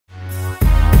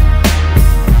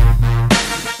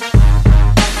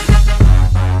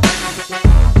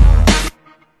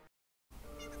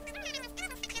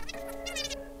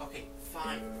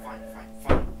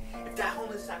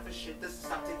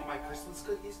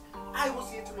I will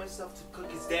see it to myself to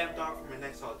cook his damn dog for my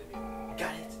next holiday meal.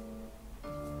 Got it?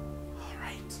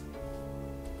 Alright.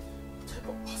 What type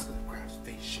of Oscar the Grouch's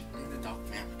face shit in the dog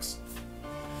Max?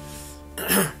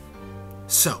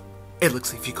 So, it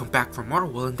looks like if you come back for more,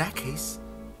 well in that case,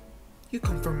 you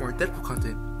come for more Deadpool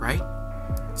content, right?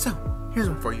 So, here's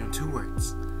one for you in 2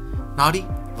 words. Naughty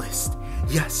list.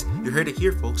 Yes, you heard it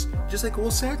here, folks. Just like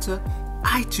old Santa,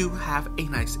 I too have a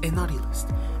nice and naughty list,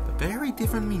 but very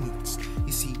different meanings.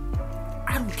 You see,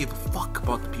 I don't give a fuck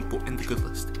about the people in the good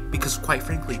list, because quite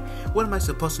frankly, what am I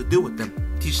supposed to do with them?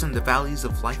 Teach them the values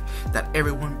of life that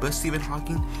everyone but Stephen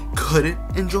Hawking couldn't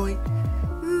enjoy?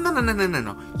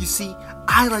 No. You see,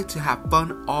 I like to have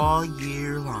fun all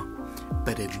year long.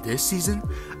 But in this season,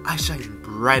 I shine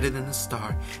brighter than a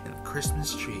star in a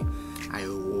Christmas tree. I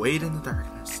wait in the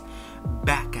darkness.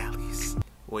 Back alleys.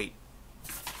 Wait.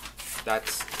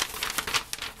 That's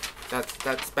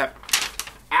bad.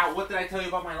 Ow, what did I tell you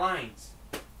about my lines?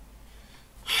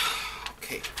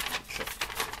 Okay. Sure.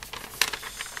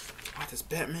 What is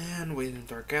Batman? Wait in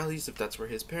dark alleys if that's where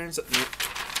his parents are. Nope.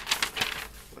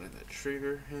 What did that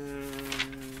trigger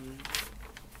him?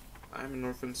 I'm an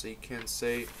orphan, so you can't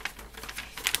say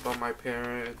about my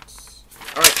parents.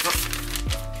 Alright, no.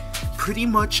 Pretty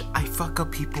much I fuck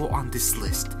up people on this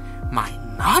list, my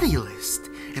naughty list,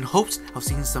 in hopes of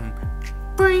seeing some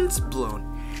brains blown.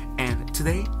 And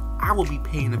today I will be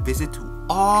paying a visit to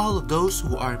all of those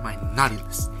who are in my naughty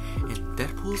list in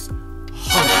Deadpool's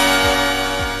home.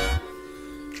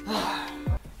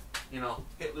 You know,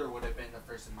 Hitler would have been the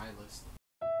first in my list.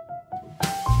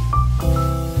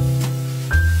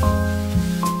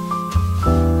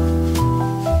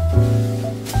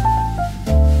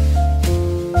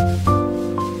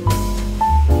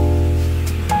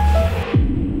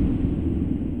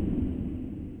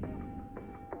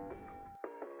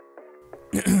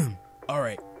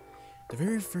 Alright, the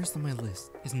very first on my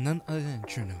list is none other than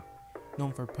Truno.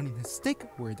 Known for putting his stick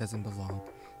where it doesn't belong,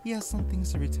 he has some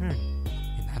things to return,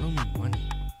 and I don't mean money.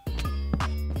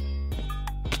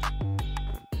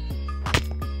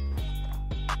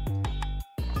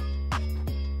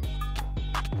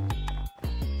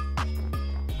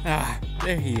 Ah,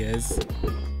 there he is.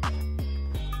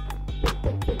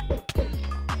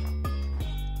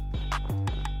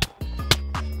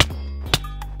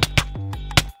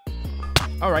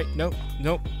 Alright, nope.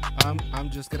 I'm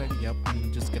just gonna get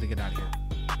out of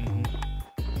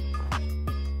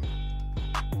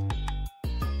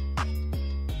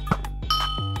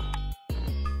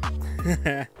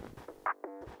here.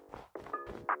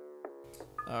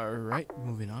 Alright,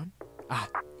 moving on. Ah,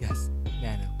 yes,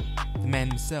 Nano. The man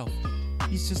himself.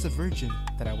 He's just a virgin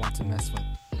that I want to mess with.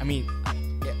 I mean,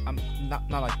 yeah, I'm not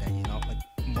like that, you know? Like,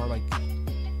 more like...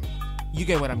 You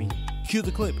get what I mean. Cue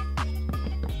the clip.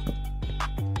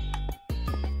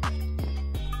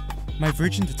 My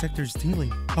virgin detector is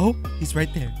tingling. Oh, he's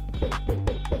right there.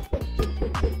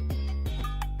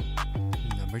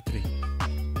 Number 3.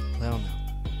 Well, no.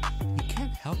 He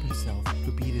can't help himself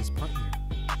to beat his partner.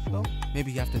 Well,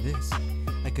 maybe after this.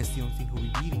 I guess the only thing he'll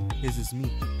be beating is his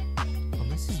meat.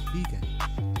 Unless he's vegan.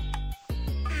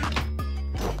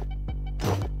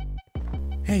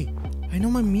 Hey, I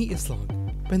know my meat is long,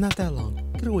 but not that long.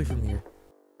 Get away from here.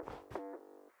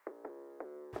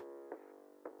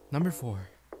 Number 4.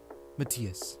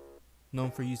 Matthias, known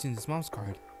for using his mom's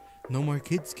card. No more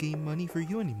kids game money for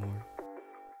you anymore.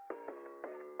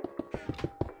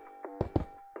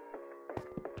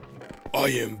 I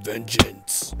am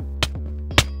vengeance.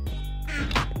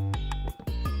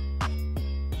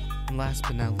 And last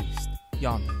but not least,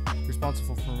 Yonder,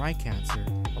 responsible for my cancer,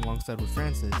 alongside with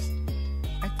Francis.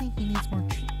 I think he needs more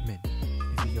treatment,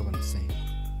 if you get what I'm saying.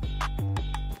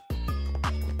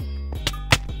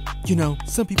 You know,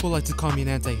 some people like to call me an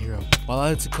anti-hero, while I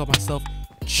like to call myself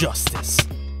Justice.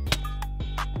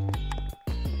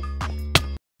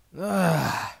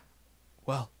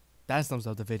 Well, that sums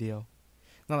up the video.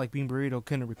 Not like Bean Burrito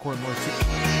couldn't record more shit.